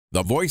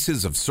The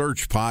Voices of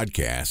Search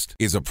podcast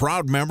is a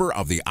proud member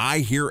of the I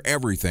Hear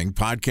Everything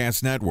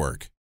podcast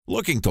network.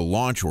 Looking to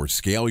launch or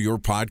scale your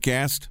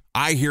podcast?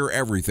 I Hear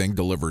Everything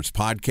delivers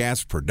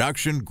podcast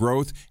production,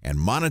 growth, and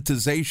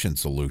monetization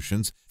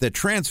solutions that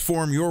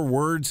transform your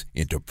words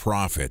into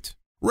profit.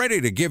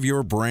 Ready to give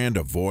your brand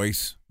a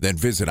voice? Then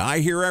visit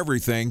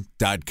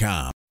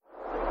iheareverything.com.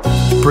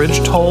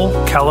 Bridge toll,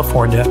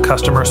 California,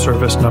 customer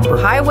service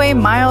number. Highway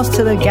miles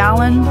to the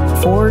gallon,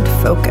 Ford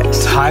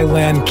Focus.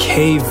 Thailand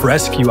cave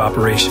rescue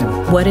operation.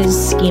 What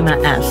is Schema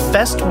F?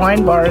 Best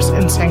wine bars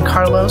in San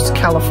Carlos,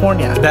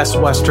 California. Best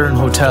Western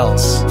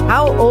hotels.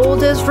 How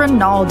old is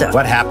Ronaldo?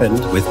 What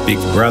happened with Big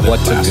Brother?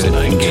 What's a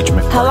good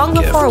engagement? How long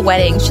before a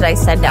wedding should I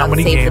send out How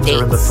many save games the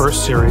dates? are in the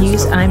first series?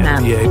 Use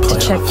IMAP to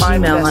check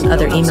email on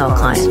other email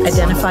clients.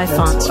 Identify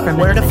fonts from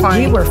where to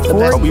find We were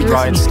 4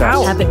 years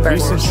out. Avid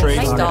burgers.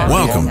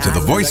 Welcome to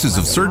the Voices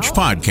of Search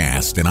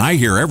podcast and I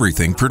Hear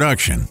Everything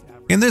production.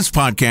 In this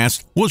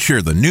podcast, we'll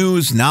share the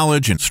news,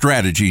 knowledge, and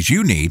strategies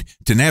you need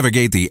to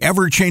navigate the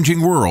ever-changing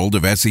world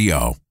of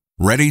SEO.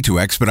 Ready to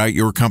expedite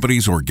your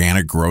company's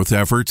organic growth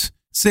efforts?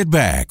 Sit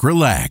back,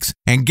 relax,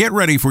 and get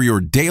ready for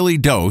your daily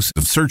dose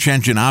of search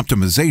engine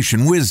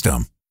optimization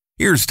wisdom.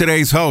 Here's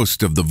today's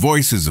host of the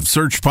Voices of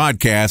Search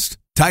podcast,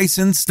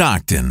 Tyson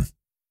Stockton.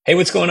 Hey,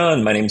 what's going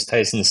on? My name is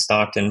Tyson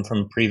Stockton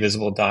from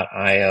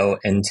Previsible.io,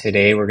 and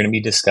today we're going to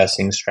be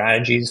discussing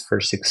strategies for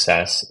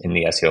success in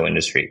the SEO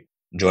industry.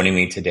 Joining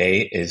me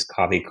today is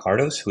Kavi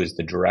Kardos, who is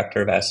the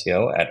Director of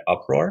SEO at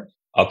Uproer.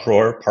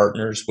 Uproer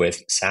partners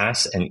with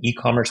SaaS and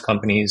e-commerce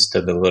companies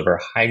to deliver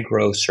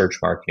high-growth search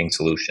marketing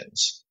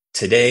solutions.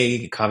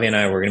 Today, Kavi and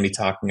I, we're going to be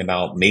talking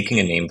about making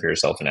a name for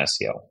yourself in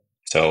SEO.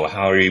 So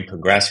how are you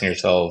progressing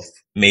yourself,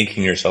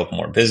 making yourself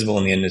more visible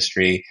in the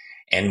industry?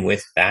 And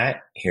with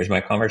that, here's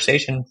my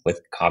conversation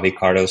with Kavi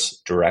Kardos,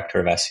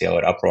 Director of SEO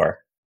at Uproer.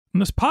 And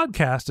this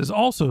podcast is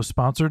also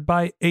sponsored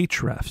by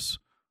Ahrefs.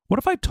 What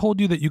if I told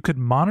you that you could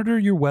monitor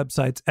your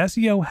website's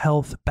SEO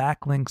health,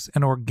 backlinks,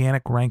 and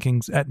organic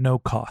rankings at no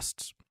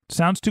costs?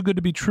 Sounds too good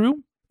to be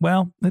true?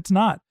 Well, it's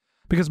not,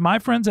 because my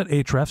friends at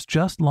Ahrefs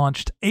just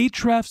launched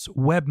Ahrefs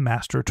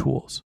Webmaster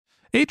Tools.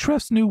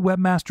 Ahrefs' new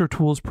Webmaster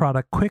Tools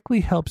product quickly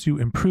helps you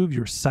improve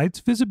your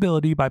site's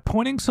visibility by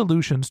pointing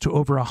solutions to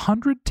over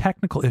 100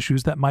 technical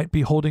issues that might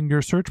be holding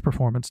your search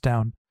performance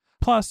down.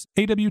 Plus,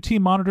 AWT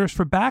monitors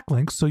for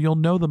backlinks so you'll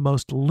know the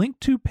most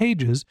linked to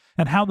pages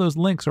and how those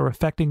links are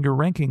affecting your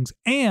rankings.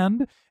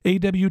 And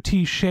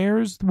AWT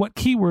shares what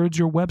keywords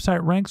your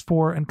website ranks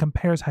for and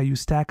compares how you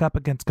stack up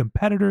against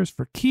competitors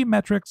for key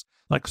metrics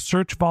like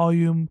search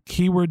volume,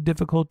 keyword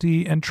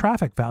difficulty, and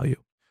traffic value.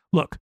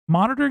 Look,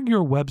 monitoring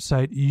your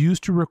website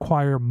used to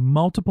require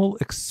multiple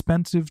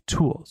expensive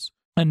tools.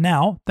 And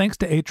now, thanks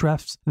to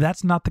Ahrefs,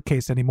 that's not the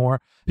case anymore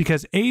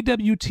because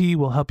AWT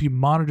will help you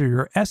monitor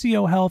your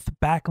SEO health,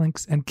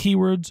 backlinks, and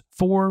keywords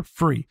for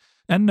free.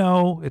 And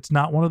no, it's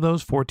not one of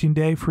those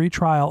 14-day free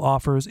trial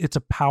offers. It's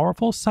a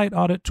powerful site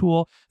audit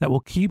tool that will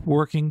keep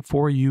working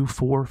for you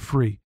for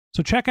free.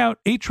 So check out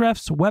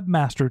Ahrefs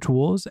Webmaster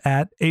Tools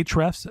at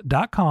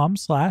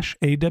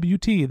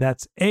ahrefs.com/AWT.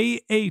 That's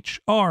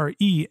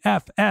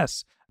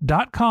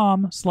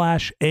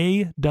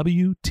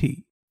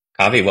ahrefs.com/AWT.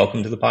 Kavi,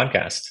 welcome to the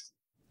podcast.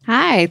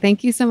 Hi,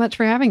 thank you so much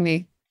for having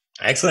me.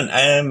 Excellent.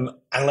 I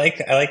like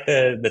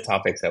the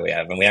topics that we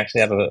have, and we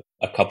actually have a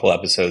couple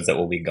episodes that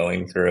we'll be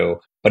going through.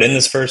 But in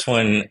this first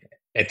one,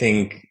 I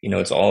think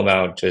it's all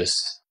about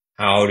just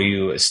how do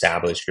you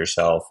establish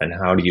yourself and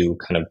how do you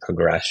kind of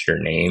progress your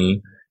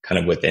name kind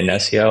of within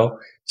SEO.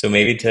 So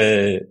maybe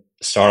to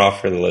start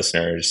off for the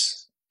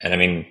listeners,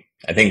 and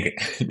I think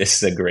this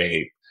is a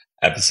great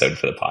episode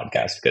for the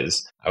podcast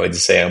because I would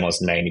say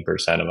almost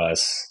 90% of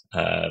us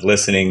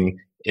listening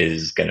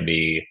is going to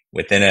be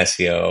within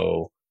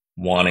SEO,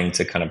 wanting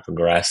to kind of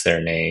progress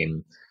their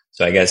name.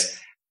 So I guess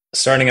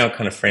starting out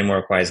kind of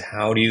framework wise,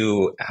 how do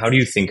you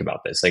think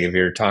about this? Like if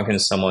you're talking to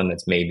someone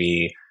that's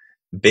maybe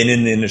been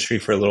in the industry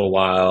for a little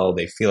while,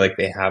 they feel like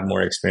they have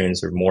more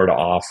experience or more to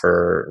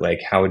offer, like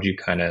how would you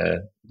kind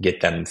of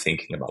get them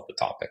thinking about the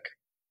topic?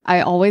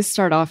 I always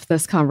start off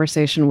this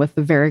conversation with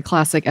the very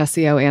classic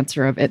SEO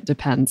answer of it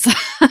depends.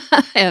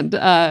 And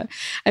I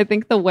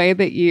think the way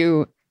that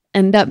you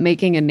end up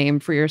making a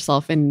name for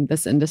yourself in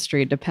this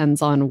industry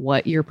depends on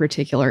what your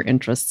particular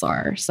interests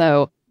are.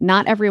 So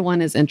not everyone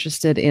is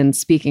interested in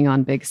speaking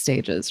on big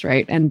stages,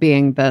 right? And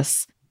being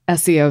this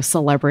SEO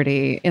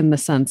celebrity in the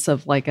sense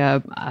of like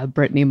a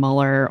Brittany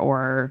Muller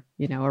or,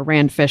 a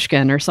Rand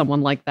Fishkin or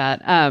someone like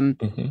that.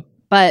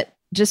 But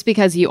just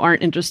because you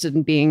aren't interested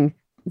in being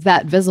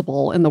that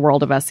visible in the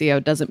world of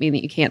SEO doesn't mean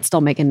that you can't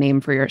still make a name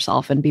for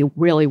yourself and be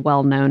really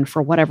well known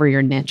for whatever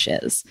your niche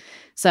is.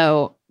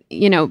 So,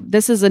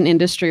 this is an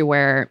industry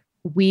where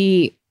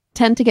we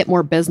tend to get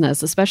more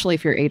business, especially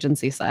if you're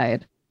agency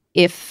side,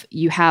 if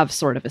you have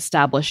sort of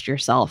established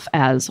yourself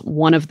as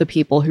one of the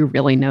people who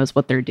really knows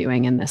what they're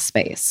doing in this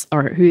space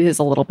or who is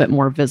a little bit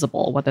more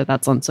visible, whether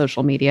that's on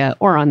social media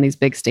or on these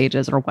big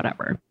stages or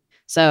whatever.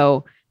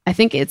 So I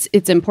think it's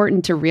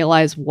important to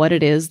realize what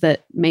it is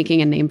that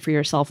making a name for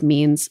yourself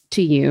means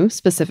to you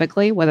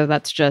specifically, whether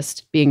that's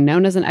just being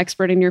known as an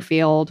expert in your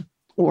field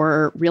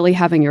or really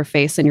having your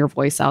face and your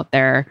voice out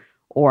there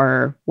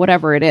or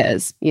whatever it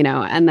is,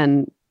 and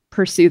then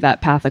pursue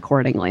that path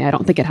accordingly. I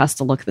don't think it has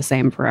to look the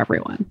same for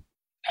everyone.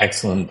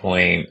 Excellent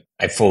point.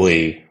 I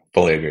fully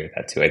agree with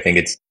that too. I think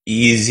it's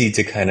easy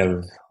to kind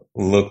of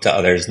look to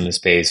others in the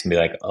space and be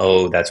like,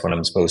 oh, that's what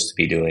I'm supposed to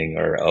be doing,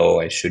 or, oh,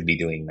 I should be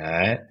doing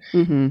that.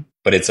 Mm-hmm.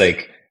 But it's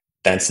like,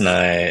 that's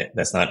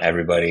not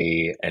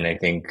everybody. And I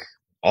think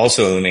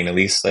also, at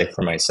least like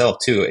for myself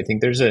too, I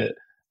think there's a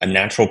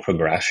natural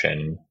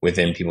progression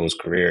within people's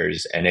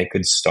careers, and it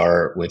could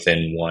start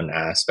within one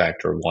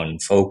aspect or one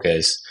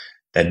focus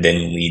that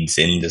then leads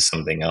into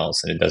something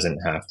else. And it doesn't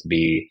have to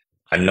be,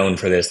 I'm known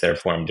for this,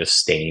 therefore I'm just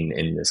staying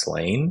in this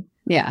lane.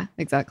 Yeah,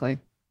 exactly.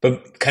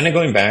 But kind of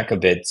going back a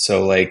bit,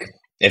 so like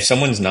if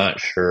someone's not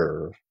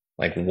sure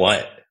like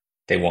what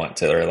they want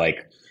to, or like,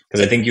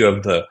 because I think you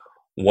have the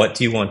what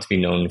do you want to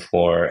be known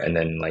for, and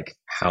then like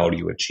how do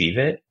you achieve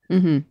it?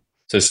 Mm-hmm.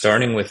 So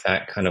starting with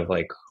that kind of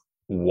like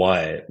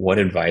what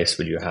advice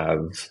would you have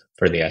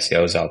for the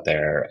SEOs out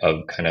there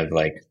of kind of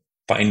like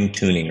fine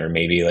tuning or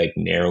maybe like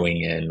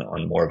narrowing in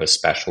on more of a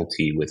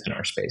specialty within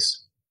our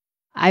space?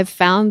 I've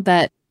found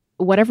that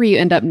whatever you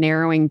end up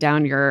narrowing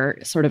down your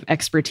sort of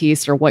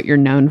expertise or what you're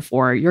known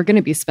for, you're going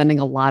to be spending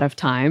a lot of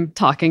time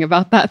talking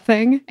about that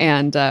thing.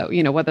 And,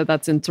 whether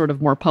that's in sort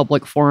of more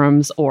public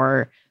forums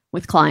or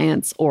with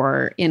clients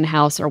or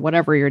in-house or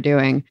whatever you're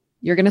doing,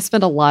 you're going to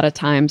spend a lot of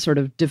time sort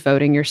of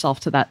devoting yourself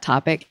to that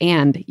topic,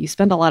 and you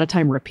spend a lot of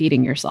time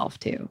repeating yourself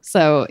too.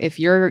 So if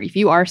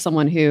you are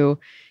someone who,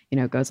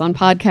 goes on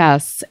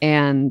podcasts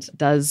and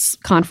does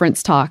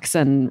conference talks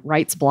and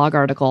writes blog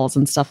articles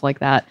and stuff like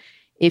that,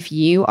 if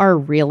you are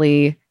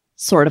really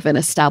sort of an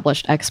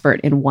established expert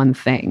in one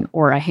thing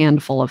or a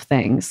handful of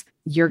things,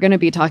 you're going to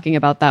be talking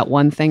about that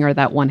one thing or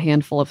that one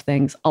handful of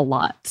things a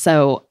lot.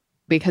 So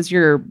because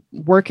you're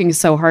working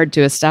so hard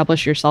to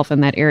establish yourself in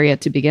that area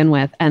to begin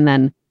with, and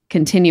then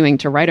continuing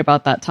to write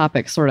about that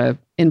topic sort of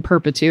in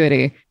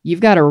perpetuity, you've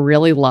got to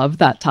really love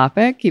that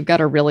topic. You've got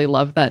to really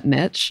love that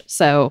niche.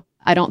 So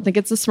I don't think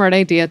it's a smart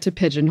idea to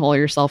pigeonhole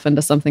yourself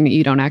into something that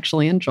you don't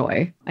actually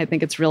enjoy. I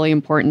think it's really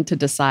important to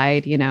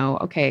decide,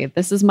 okay,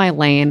 this is my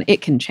lane.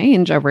 It can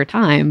change over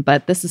time,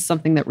 but this is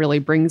something that really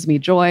brings me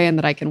joy and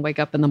that I can wake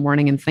up in the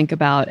morning and think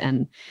about.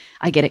 And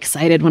I get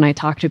excited when I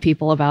talk to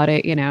people about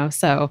it,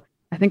 So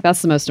I think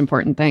that's the most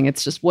important thing.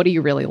 It's just, what do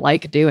you really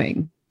like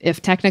doing?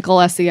 If technical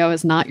SEO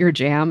is not your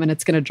jam and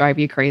it's going to drive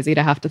you crazy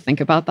to have to think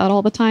about that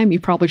all the time, you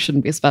probably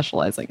shouldn't be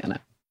specializing in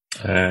it.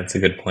 That's a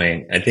good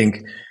point. I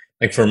think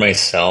like for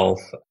myself,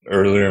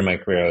 earlier in my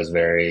career, I was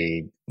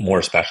very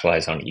more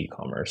specialized on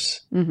e-commerce.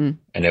 Mm-hmm.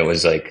 And it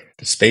was like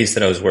the space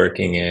that I was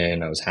working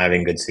in, I was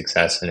having good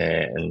success in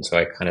it. And so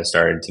I kind of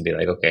started to be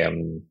like, okay,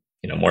 I'm,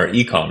 more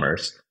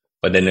e-commerce.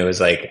 But then it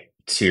was like,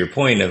 to your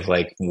point of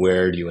like,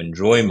 where do you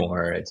enjoy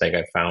more? It's like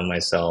I found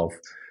myself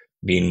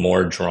being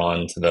more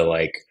drawn to the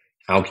like,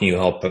 how can you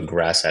help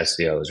progress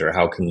SEOs, or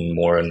how can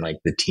more in like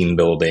the team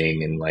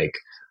building and like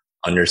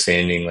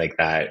understanding like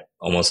that,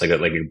 almost like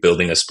you're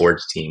building a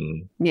sports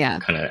team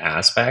kind of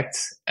aspect.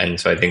 And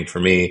so I think for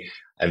me,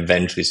 I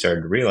eventually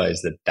started to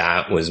realize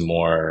that was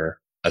more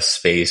a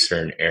space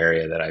or an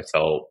area that I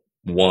felt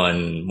more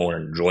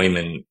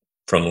enjoyment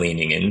from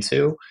leaning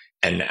into.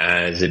 And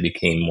as it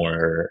became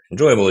more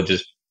enjoyable,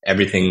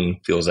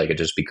 everything feels like it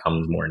just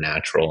becomes more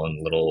natural and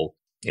a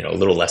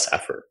little less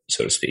effort,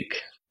 so to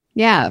speak.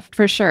 Yeah,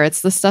 for sure.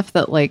 It's the stuff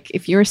that, like,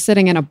 if you're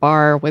sitting in a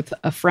bar with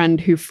a friend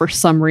who for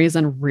some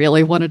reason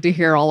really wanted to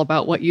hear all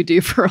about what you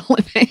do for a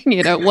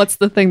living, what's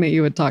the thing that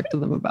you would talk to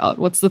them about?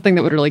 What's the thing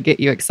that would really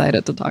get you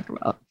excited to talk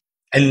about?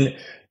 And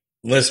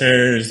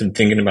listeners,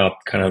 thinking about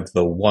kind of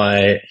the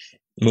what,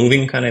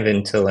 moving kind of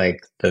into like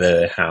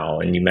the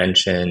how, and you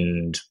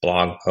mentioned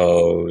blog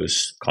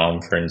posts,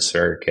 conference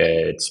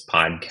circuits,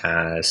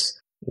 podcasts.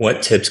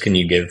 What tips can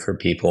you give for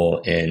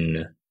people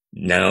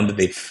now that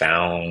they've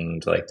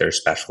found like their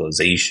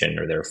specialization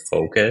or their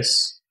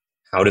focus?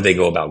 How do they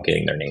go about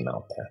getting their name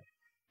out there?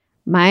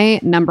 My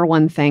number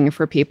one thing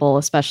for people,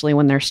 especially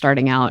when they're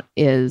starting out,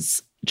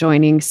 is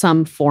joining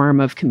some form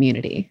of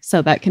community.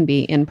 So that can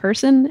be in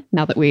person,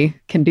 now that we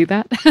can do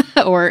that,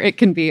 or it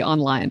can be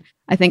online.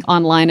 I think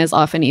online is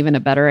often even a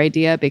better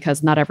idea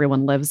because not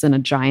everyone lives in a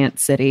giant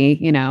city,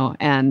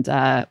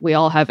 and we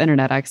all have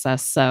internet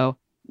access. So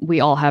we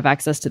all have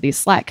access to these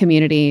Slack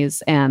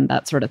communities and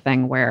that sort of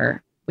thing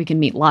where we can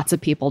meet lots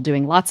of people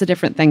doing lots of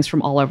different things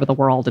from all over the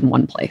world in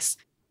one place.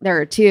 There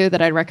are two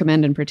that I'd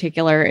recommend in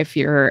particular. If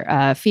you're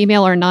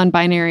female or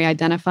non-binary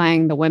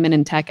identifying, the Women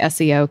in Tech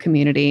SEO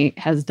community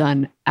has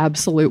done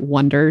absolute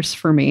wonders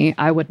for me.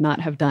 I would not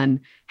have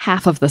done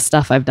half of the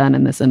stuff I've done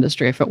in this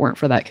industry if it weren't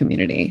for that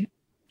community.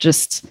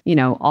 Just,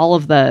 all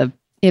of the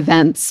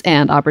events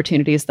and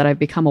opportunities that I've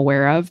become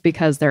aware of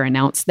because they're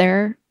announced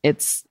there.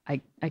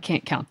 I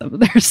can't count them.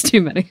 There's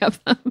too many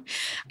of them.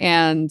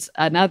 And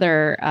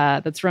another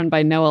that's run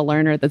by Noah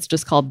Lerner that's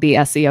just called the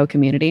SEO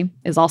community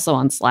is also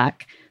on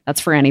Slack. That's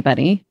for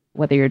anybody.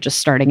 whether you're just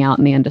starting out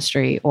in the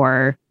industry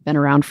or been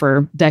around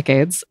for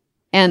decades.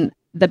 And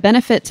the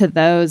benefit to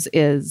those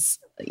is,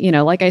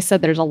 like I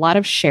said, there's a lot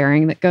of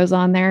sharing that goes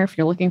on there. If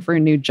you're looking for a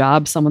new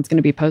job, someone's going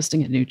to be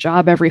posting a new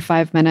job every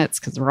 5 minutes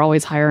because we're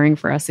always hiring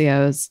for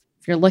SEOs.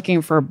 If you're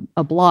looking for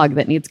a blog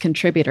that needs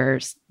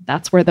contributors,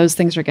 that's where those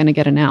things are going to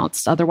get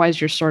announced. Otherwise,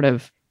 you're sort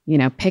of,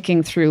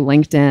 picking through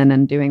LinkedIn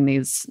and doing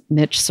these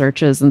niche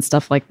searches and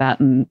stuff like that.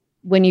 And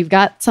when you've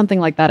got something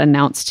like that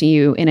announced to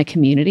you in a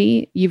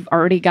community, you've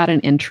already got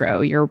an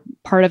intro. You're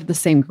part of the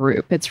same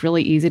group. It's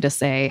really easy to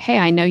say, hey,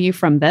 I know you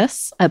from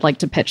this. I'd like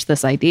to pitch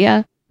this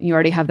idea. You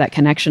already have that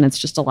connection. It's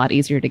just a lot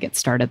easier to get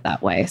started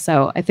that way.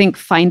 So I think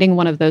finding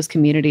one of those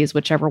communities,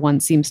 whichever one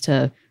seems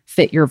to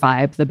fit your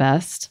vibe the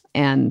best,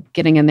 and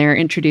getting in there,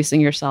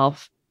 introducing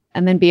yourself.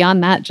 And then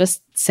beyond that,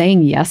 just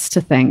saying yes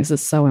to things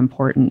is so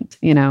important.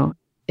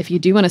 If you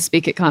do want to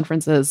speak at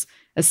conferences,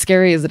 as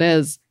scary as it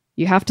is,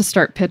 you have to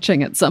start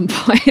pitching at some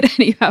point, and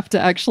you have to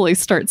actually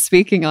start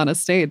speaking on a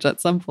stage at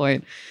some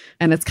point.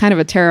 And it's kind of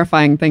a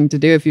terrifying thing to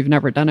do if you've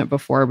never done it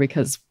before,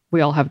 because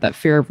we all have that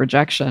fear of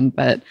rejection.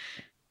 But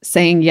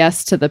saying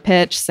yes to the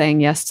pitch,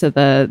 saying yes to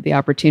the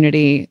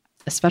opportunity,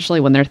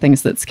 especially when there are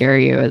things that scare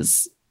you,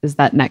 is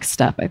that next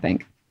step, I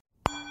think.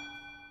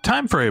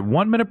 Time for a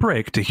 1-minute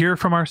break to hear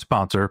from our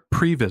sponsor,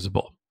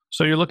 Previsible.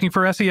 So you're looking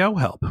for SEO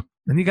help,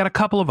 and you got a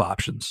couple of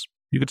options.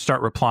 You could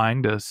start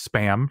replying to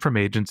spam from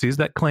agencies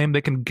that claim they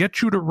can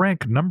get you to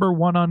rank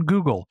 #1 on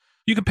Google.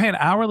 You can pay an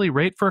hourly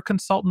rate for a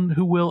consultant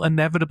who will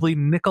inevitably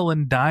nickel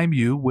and dime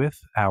you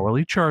with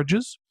hourly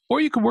charges. Or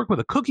you can work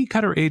with a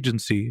cookie-cutter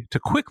agency to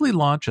quickly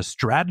launch a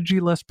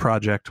strategy-less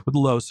project with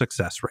low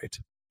success rate.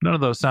 None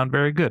of those sound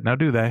very good, now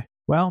do they?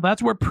 Well,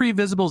 that's where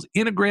Previsible's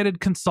integrated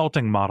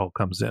consulting model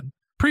comes in.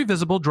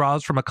 Previsible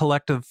draws from a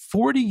collective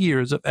 40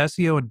 years of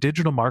SEO and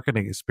digital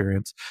marketing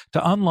experience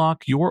to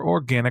unlock your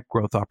organic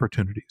growth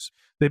opportunities.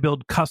 They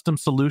build custom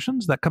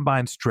solutions that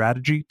combine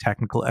strategy,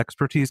 technical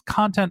expertise,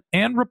 content,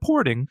 and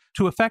reporting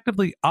to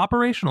effectively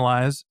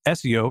operationalize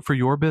SEO for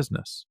your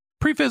business.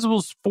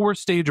 Previsible's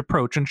 4-stage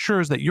approach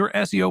ensures that your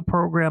SEO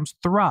programs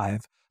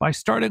thrive by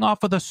starting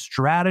off with a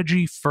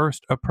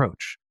strategy-first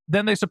approach.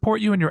 Then they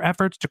support you in your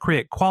efforts to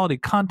create quality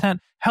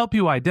content, help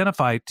you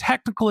identify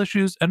technical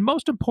issues, and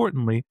most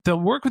importantly, they'll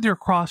work with your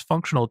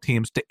cross-functional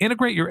teams to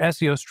integrate your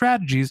SEO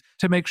strategies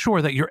to make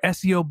sure that your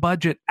SEO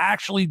budget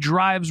actually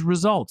drives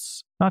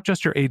results, not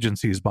just your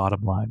agency's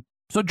bottom line.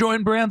 So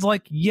join brands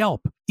like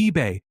Yelp,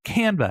 eBay,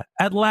 Canva,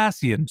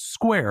 Atlassian,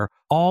 Square,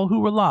 all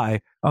who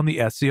rely on the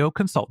SEO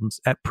consultants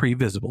at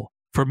Previsible.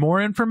 For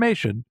more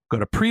information, go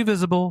to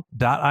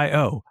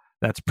previsible.io.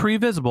 That's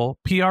Previsible,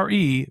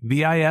 Previsible.io.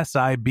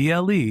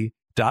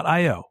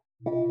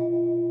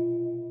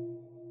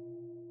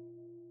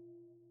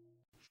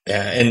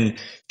 Yeah, and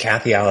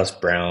Kathy Alice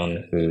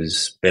Brown,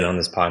 who's been on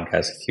this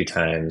podcast a few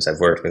times, I've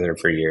worked with her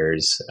for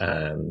years.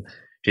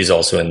 She's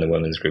also in the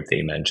women's group that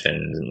you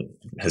mentioned and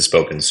has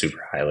spoken super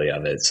highly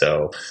of it.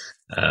 So,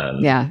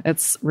 yeah,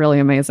 it's really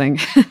amazing.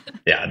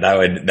 Yeah,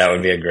 that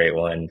would be a great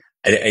one.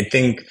 I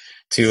think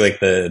too, like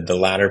the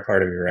latter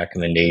part of your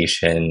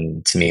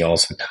recommendation to me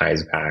also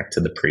ties back to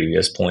the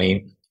previous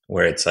point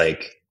where it's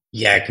like,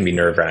 yeah, it can be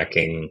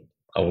nerve-wracking.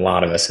 A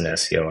lot of us in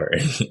SEO are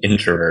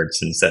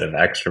introverts instead of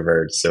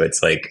extroverts. So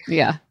it's like,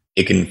 yeah,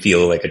 it can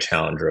feel like a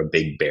challenge or a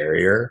big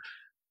barrier.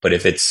 But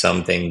if it's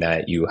something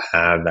that you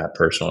have that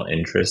personal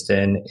interest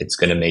in, it's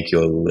going to make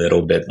you a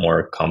little bit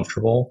more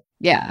comfortable.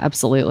 Yeah,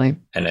 absolutely.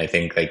 And I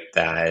think like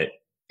that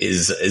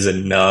is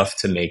enough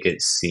to make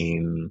it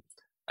seem,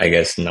 I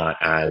guess, not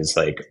as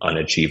like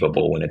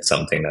unachievable when it's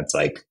something that's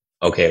like,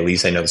 okay, at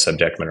least I know the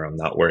subject matter. I'm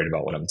not worried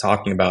about what I'm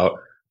talking about.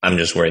 I'm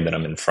just worried that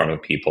I'm in front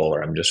of people,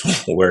 or I'm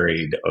just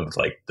worried of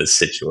like the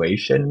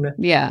situation.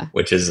 Yeah.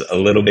 Which is a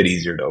little bit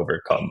easier to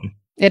overcome.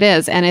 It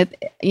is. And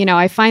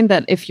I find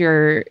that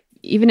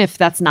even if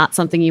that's not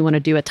something you want to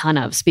do a ton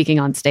of, speaking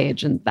on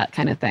stage and that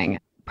kind of thing,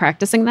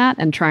 practicing that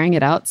and trying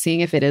it out,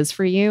 seeing if it is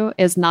for you,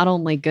 is not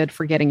only good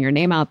for getting your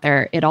name out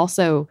there, it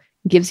also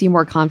gives you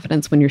more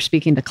confidence when you're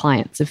speaking to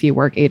clients if you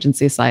work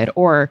agency side,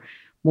 or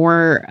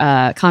more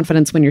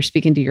confidence when you're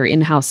speaking to your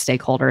in-house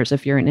stakeholders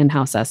if you're an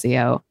in-house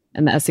SEO.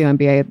 And the SEO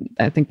MBA,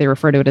 I think they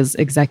refer to it as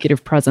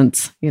executive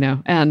presence,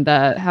 and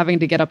having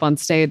to get up on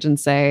stage and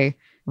say,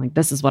 like,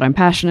 this is what I'm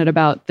passionate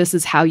about. This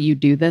is how you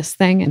do this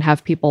thing, and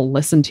have people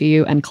listen to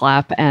you and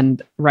clap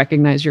and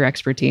recognize your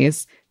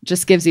expertise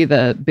just gives you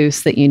the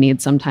boost that you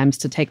need sometimes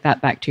to take that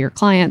back to your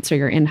clients or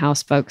your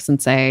in-house folks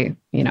and say,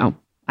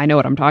 I know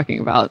what I'm talking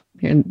about,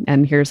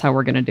 and here's how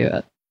we're going to do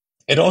it.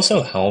 It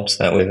also helps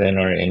that within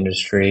our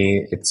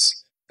industry,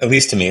 it's, at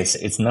least to me,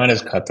 it's not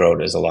as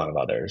cutthroat as a lot of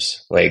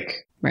others.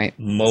 Like, right.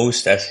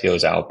 Most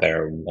SEOs out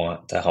there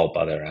want to help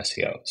other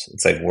SEOs.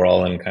 It's like we're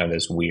all in kind of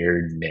this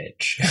weird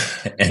niche.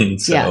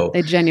 And so yeah,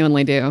 they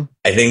genuinely do.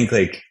 I think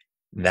like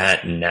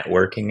that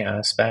networking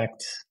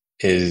aspect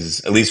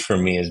is, at least for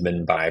me, has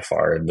been by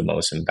far the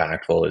most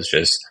impactful, is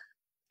just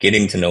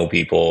getting to know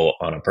people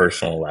on a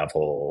personal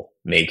level,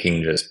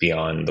 making just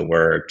beyond the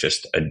work,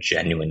 just a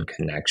genuine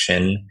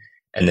connection.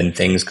 And then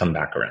things come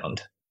back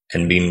around,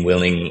 and being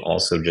willing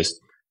also just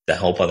to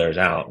help others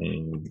out.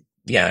 And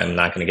yeah, I'm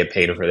not going to get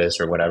paid for this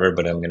or whatever,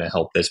 but I'm going to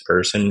help this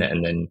person.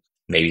 And then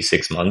maybe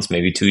 6 months,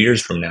 maybe 2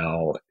 years from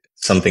now,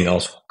 something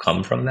else will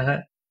come from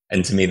that.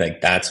 And to me,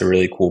 like, that's a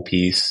really cool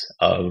piece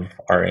of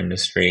our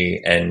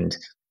industry. And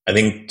I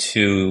think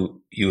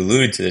too, you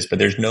alluded to this, but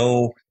it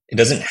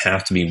doesn't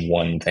have to be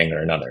one thing or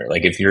another.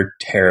 Like, if you're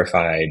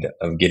terrified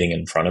of getting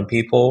in front of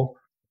people,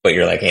 but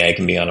you're like, hey, I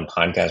can be on a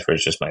podcast where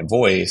it's just my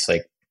voice,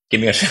 like, give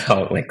me a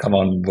shout, like, come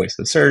on Voice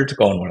of Search,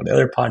 go on one of the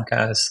other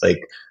podcasts. Like,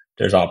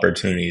 there's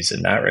opportunities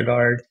in that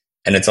regard.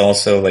 And it's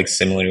also like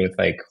similar with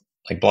like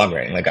blog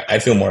writing. Like, I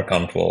feel more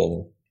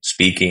comfortable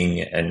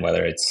speaking, and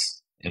whether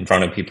it's in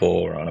front of people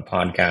or on a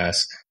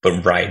podcast,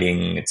 but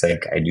writing, it's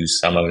like I do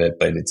some of it,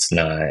 but it's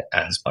not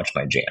as much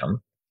my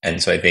jam.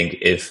 And so I think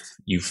if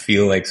you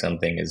feel like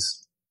something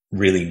is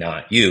really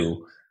not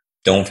you,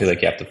 don't feel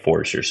like you have to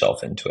force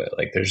yourself into it.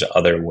 Like, there's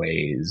other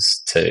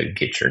ways to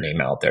get your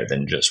name out there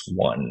than just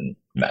one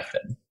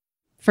method.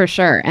 For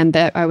sure. And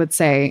that, I would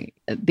say,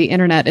 the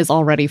internet is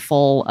already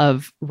full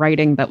of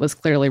writing that was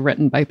clearly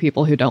written by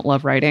people who don't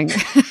love writing.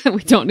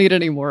 We don't need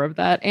any more of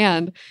that.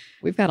 And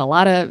we've got a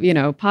lot of,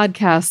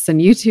 podcasts and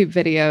YouTube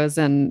videos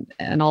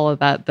and all of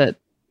that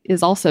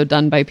is also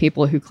done by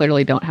people who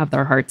clearly don't have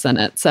their hearts in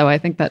it. So I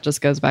think that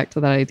just goes back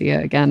to that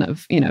idea again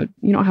of, you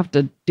don't have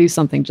to do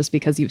something just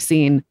because you've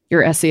seen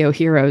your SEO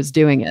heroes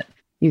doing it.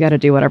 You got to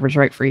do whatever's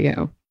right for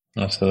you.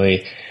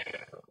 Absolutely.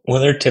 What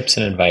other tips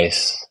and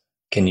advice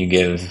can you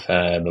give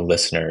the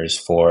listeners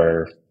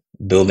for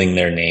building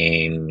their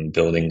name,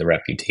 building the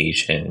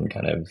reputation,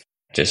 kind of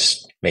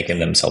just making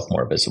themselves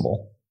more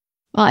visible?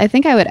 Well, I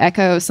think I would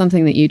echo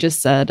something that you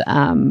just said,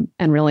 and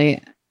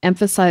really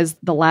emphasize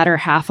the latter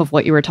half of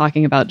what you were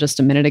talking about just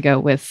a minute ago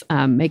with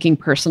making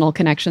personal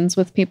connections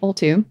with people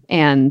too.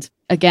 And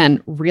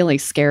again, really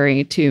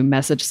scary to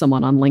message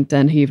someone on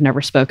LinkedIn who you've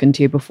never spoken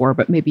to before,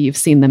 but maybe you've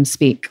seen them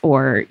speak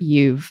or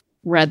you've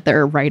read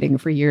their writing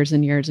for years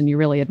and years and you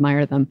really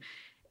admire them.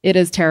 It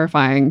is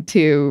terrifying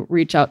to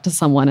reach out to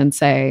someone and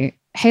say,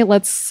 hey,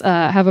 let's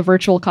have a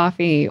virtual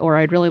coffee, or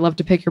I'd really love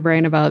to pick your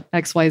brain about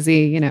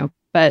XYZ,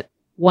 But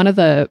one of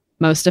the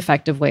most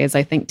effective ways,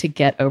 I think, to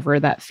get over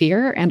that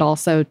fear and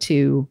also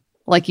to,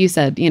 like you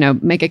said,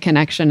 make a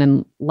connection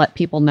and let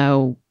people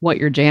know what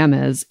your jam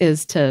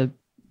is to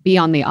be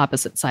on the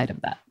opposite side of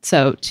that.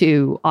 So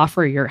to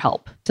offer your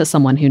help to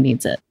someone who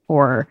needs it,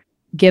 or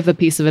give a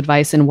piece of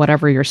advice in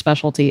whatever your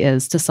specialty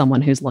is to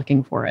someone who's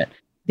looking for it.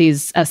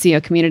 These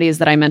SEO communities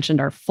that I mentioned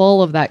are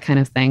full of that kind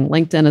of thing.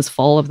 LinkedIn is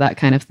full of that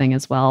kind of thing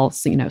as well.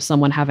 So,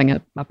 someone having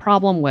a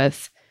problem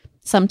with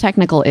some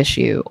technical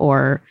issue,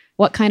 or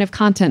what kind of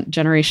content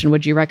generation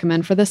would you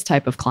recommend for this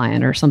type of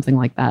client, or something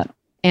like that.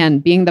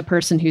 And being the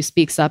person who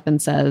speaks up and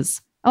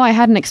says, oh, I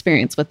had an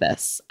experience with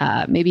this.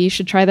 Maybe you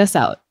should try this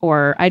out.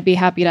 Or I'd be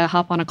happy to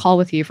hop on a call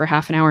with you for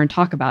half an hour and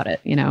talk about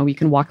it. You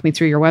can walk me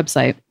through your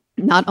website.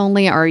 Not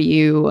only are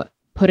you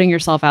putting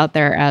yourself out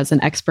there as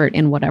an expert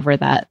in whatever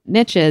that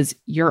niche is,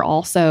 you're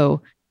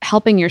also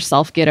helping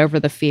yourself get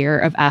over the fear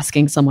of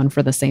asking someone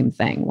for the same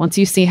thing. Once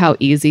you see how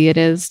easy it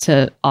is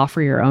to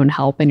offer your own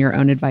help and your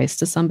own advice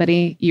to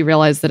somebody, you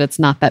realize that it's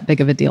not that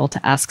big of a deal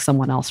to ask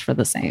someone else for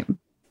the same.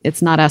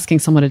 It's not asking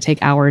someone to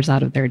take hours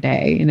out of their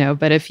day,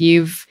 but if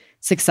you've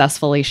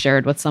successfully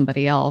shared with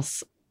somebody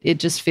else, it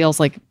just feels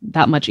like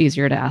that much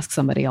easier to ask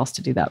somebody else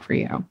to do that for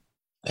you.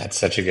 That's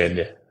such a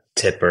good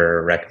tip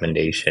or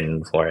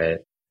recommendation for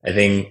it. I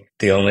think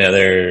the only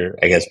other,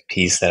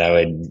 piece that I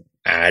would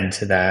add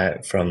to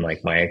that from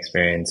like my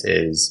experience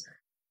is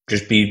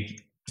just be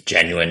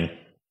genuine.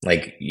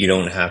 Like, you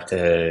don't have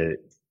to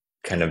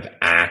kind of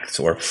act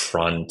or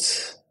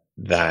front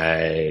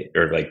that,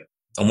 or like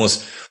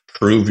almost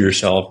prove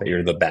yourself that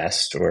you're the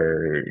best,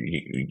 or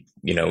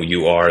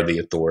you are the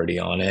authority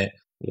on it.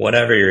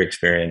 Whatever your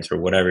experience or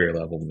whatever your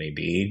level may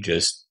be,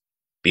 just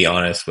be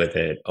honest with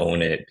it,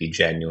 own it, be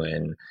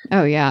genuine.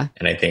 Oh, yeah.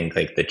 And I think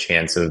like the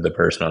chance of the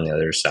person on the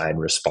other side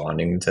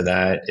responding to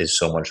that is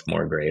so much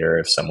more greater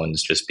if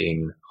someone's just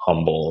being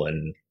humble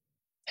and,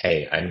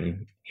 hey,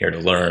 I'm here to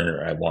learn,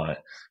 or I want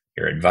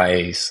your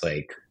advice.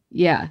 Like,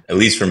 yeah, at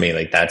least for me,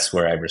 like, that's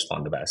where I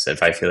respond the best.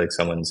 If I feel like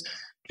someone's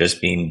just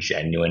being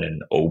genuine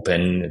and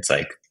open, it's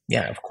like,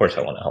 yeah, of course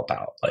I want to help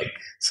out. Like,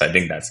 so I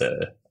think that's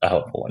a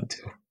helpful one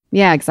too.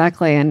 Yeah,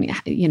 exactly. And,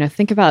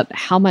 think about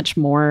how much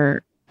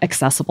more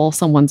accessible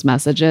someone's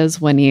message is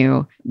when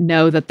you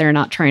know that they're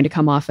not trying to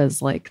come off as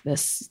like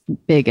this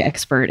big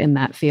expert in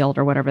that field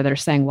or whatever. They're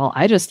saying, well,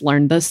 I just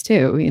learned this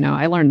too.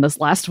 I learned this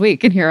last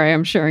week and here I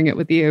am sharing it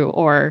with you.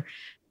 Or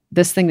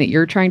this thing that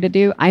you're trying to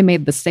do, I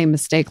made the same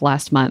mistake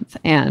last month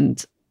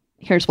and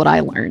here's what I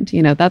learned.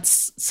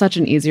 That's such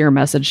an easier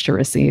message to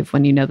receive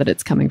when you know that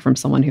it's coming from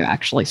someone who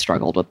actually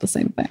struggled with the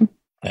same thing.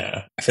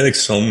 Yeah. I feel like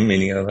so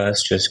many of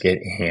us just get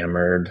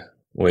hammered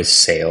with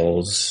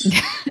sales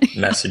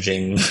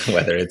messaging,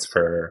 whether it's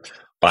for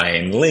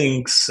buying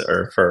links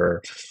or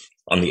for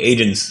on the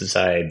agency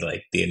side,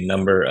 like the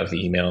number of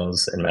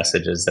emails and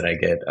messages that I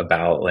get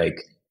about like,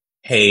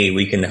 hey,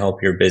 we can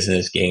help your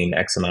business gain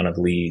X amount of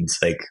leads.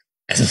 Like,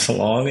 as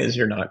long as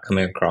you're not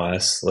coming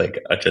across like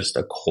just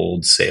a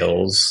cold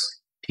sales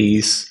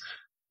piece,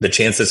 the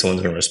chance that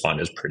someone's going to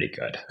respond is pretty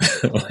good.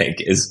 For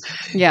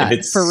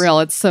real.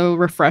 It's so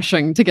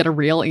refreshing to get a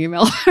real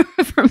email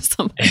from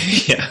someone.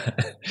 Yeah.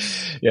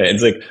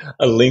 It's like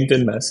a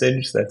LinkedIn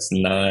message that's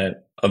not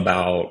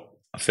about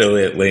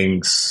affiliate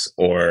links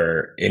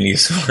or any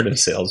sort of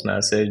sales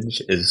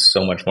message is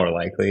so much more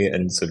likely.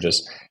 And so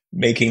just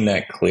making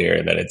that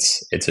clear that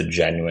it's a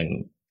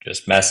genuine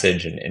just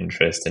message and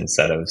interest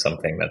instead of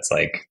something that's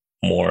like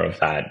more of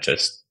that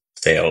just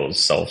sales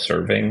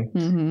self-serving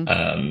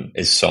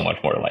is so much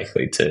more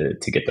likely to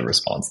get the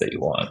response that you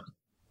want.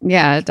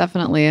 Yeah, it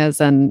definitely is.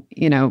 And,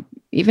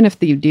 even if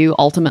you do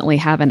ultimately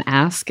have an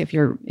ask,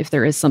 if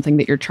there is something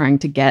that you're trying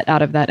to get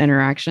out of that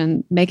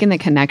interaction, making the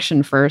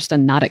connection first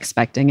and not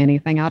expecting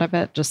anything out of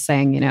it, just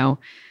saying,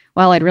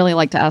 well, I'd really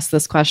like to ask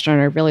this question,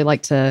 or I'd really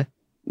like to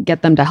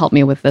get them to help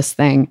me with this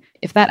thing.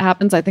 If that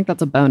happens, I think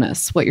that's a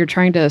bonus. What you're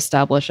trying to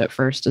establish at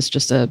first is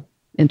just a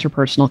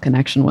interpersonal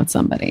connection with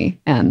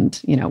somebody. And,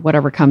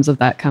 whatever comes of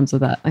that, comes of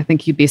that. I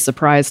think you'd be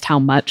surprised how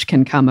much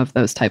can come of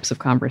those types of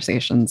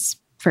conversations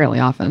fairly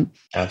often.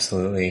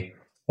 Absolutely.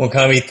 Well,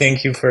 Kavi,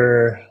 thank you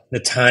for the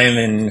time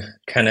and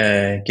kind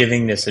of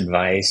giving this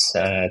advice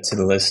to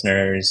the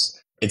listeners.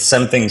 It's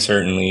something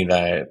certainly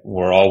that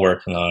we're all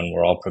working on,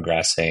 we're all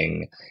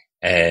progressing,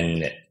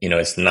 and,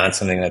 it's not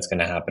something that's going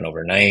to happen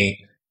overnight.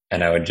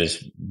 And I would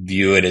just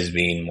view it as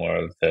being more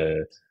of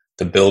the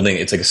building.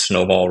 It's like a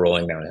snowball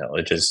rolling downhill.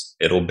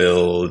 It'll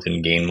build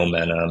and gain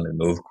momentum and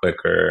move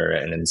quicker.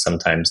 And then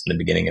sometimes in the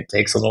beginning, it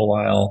takes a little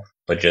while,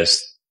 but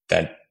just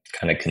that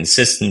kind of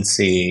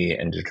consistency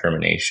and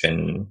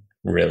determination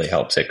really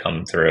helps it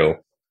come through.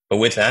 But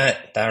with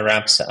that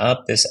wraps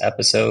up this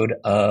episode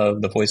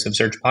of the Voice of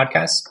Search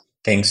podcast.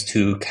 Thanks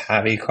to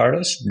Kavi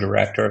Kardos,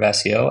 Director of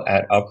SEO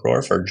at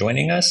Uproer, for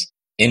joining us.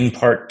 In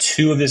part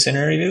 2 of this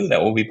interview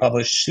that will be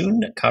published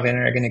soon, Kavi and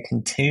I are going to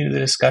continue the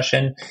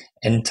discussion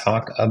and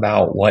talk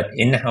about what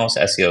in-house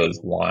SEOs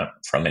want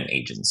from an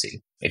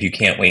agency. If you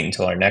can't wait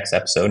until our next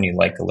episode and you'd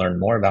like to learn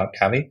more about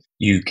Kavi,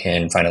 you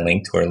can find a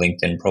link to her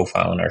LinkedIn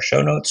profile in our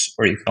show notes,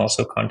 or you can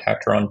also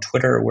contact her on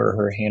Twitter, where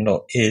her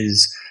handle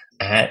is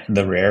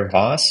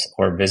 @TheRareVoss,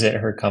 or visit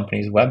her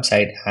company's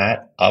website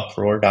at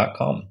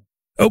uproer.com.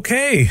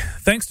 Okay,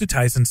 thanks to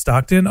Tyson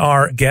Stockton,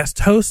 our guest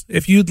host.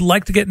 If you'd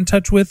like to get in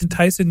touch with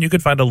Tyson, you can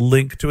find a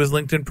link to his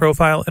LinkedIn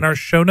profile in our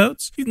show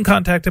notes. You can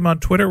contact him on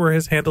Twitter, where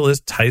his handle is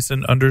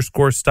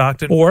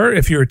Tyson_Stockton. Or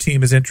if your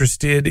team is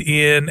interested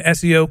in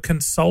SEO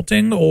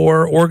consulting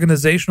or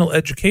organizational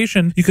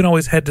education, you can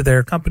always head to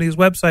their company's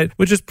website,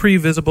 which is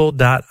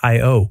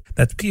previsible.io.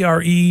 That's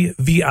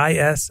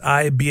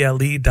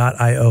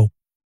previsible.io.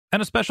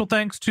 And a special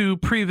thanks to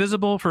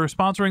Previsible for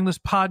sponsoring this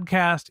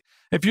podcast.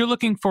 If you're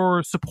looking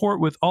for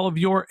support with all of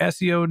your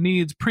SEO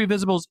needs,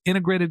 Previsible's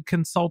integrated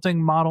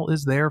consulting model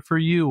is there for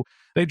you.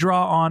 They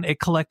draw on a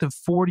collective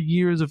 40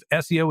 years of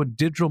SEO and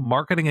digital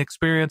marketing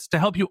experience to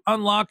help you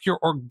unlock your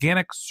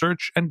organic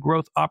search and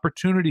growth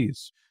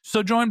opportunities.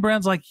 So join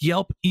brands like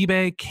Yelp,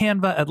 eBay,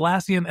 Canva,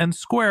 Atlassian, and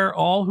Square,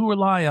 all who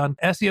rely on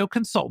SEO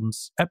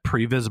consultants at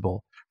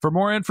Previsible. For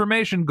more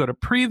information, go to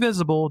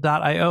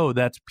previsible.io.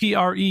 That's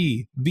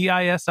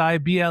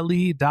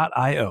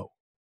previsible.io.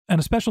 And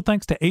a special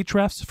thanks to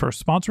Ahrefs for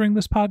sponsoring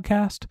this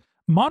podcast.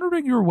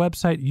 Monitoring your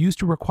website used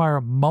to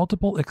require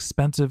multiple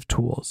expensive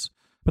tools,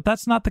 but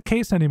that's not the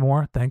case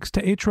anymore thanks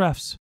to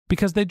Ahrefs,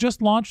 because they just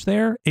launched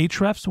their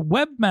Ahrefs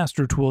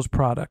Webmaster Tools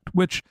product,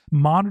 which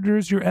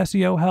monitors your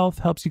SEO health,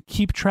 helps you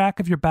keep track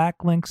of your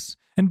backlinks,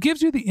 and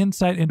gives you the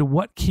insight into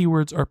what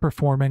keywords are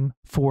performing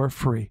for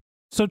free.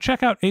 So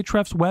check out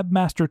Ahrefs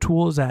Webmaster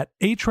Tools at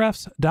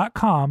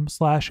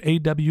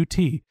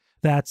ahrefs.com/AWT.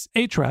 That's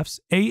Ahrefs,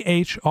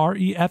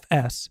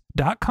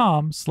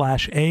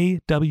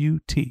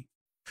 ahrefs.com/AWT.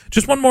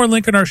 Just one more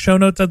link in our show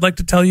notes I'd like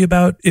to tell you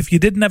about. If you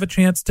didn't have a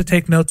chance to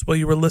take notes while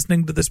you were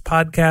listening to this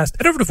podcast,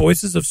 head over to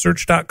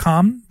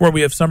voicesofsearch.com, where we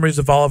have summaries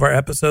of all of our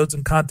episodes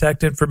and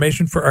contact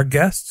information for our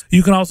guests.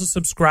 You can also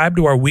subscribe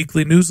to our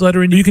weekly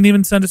newsletter, and you can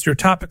even send us your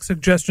topic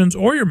suggestions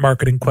or your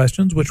marketing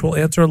questions, which we'll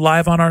answer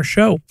live on our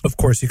show. Of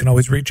course, you can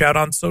always reach out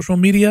on social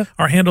media.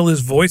 Our handle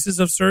is Voices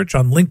of Search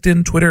on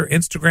LinkedIn, Twitter,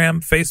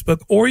 Instagram, Facebook,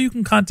 or you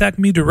can contact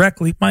me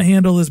directly. My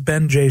handle is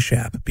Ben J.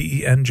 Shap,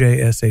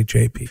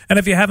 BenJShap. And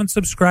if you haven't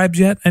subscribed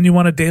yet, and you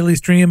want a daily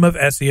stream of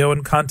SEO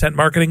and content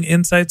marketing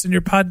insights in your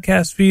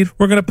podcast feed,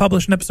 we're going to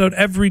publish an episode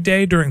every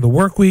day during the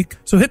work week.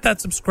 So hit that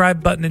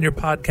subscribe button in your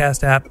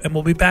podcast app, and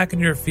we'll be back in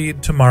your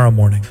feed tomorrow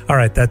morning. All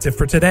right, that's it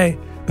for today.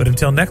 But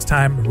until next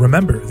time,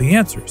 remember, the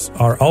answers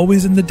are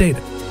always in the data.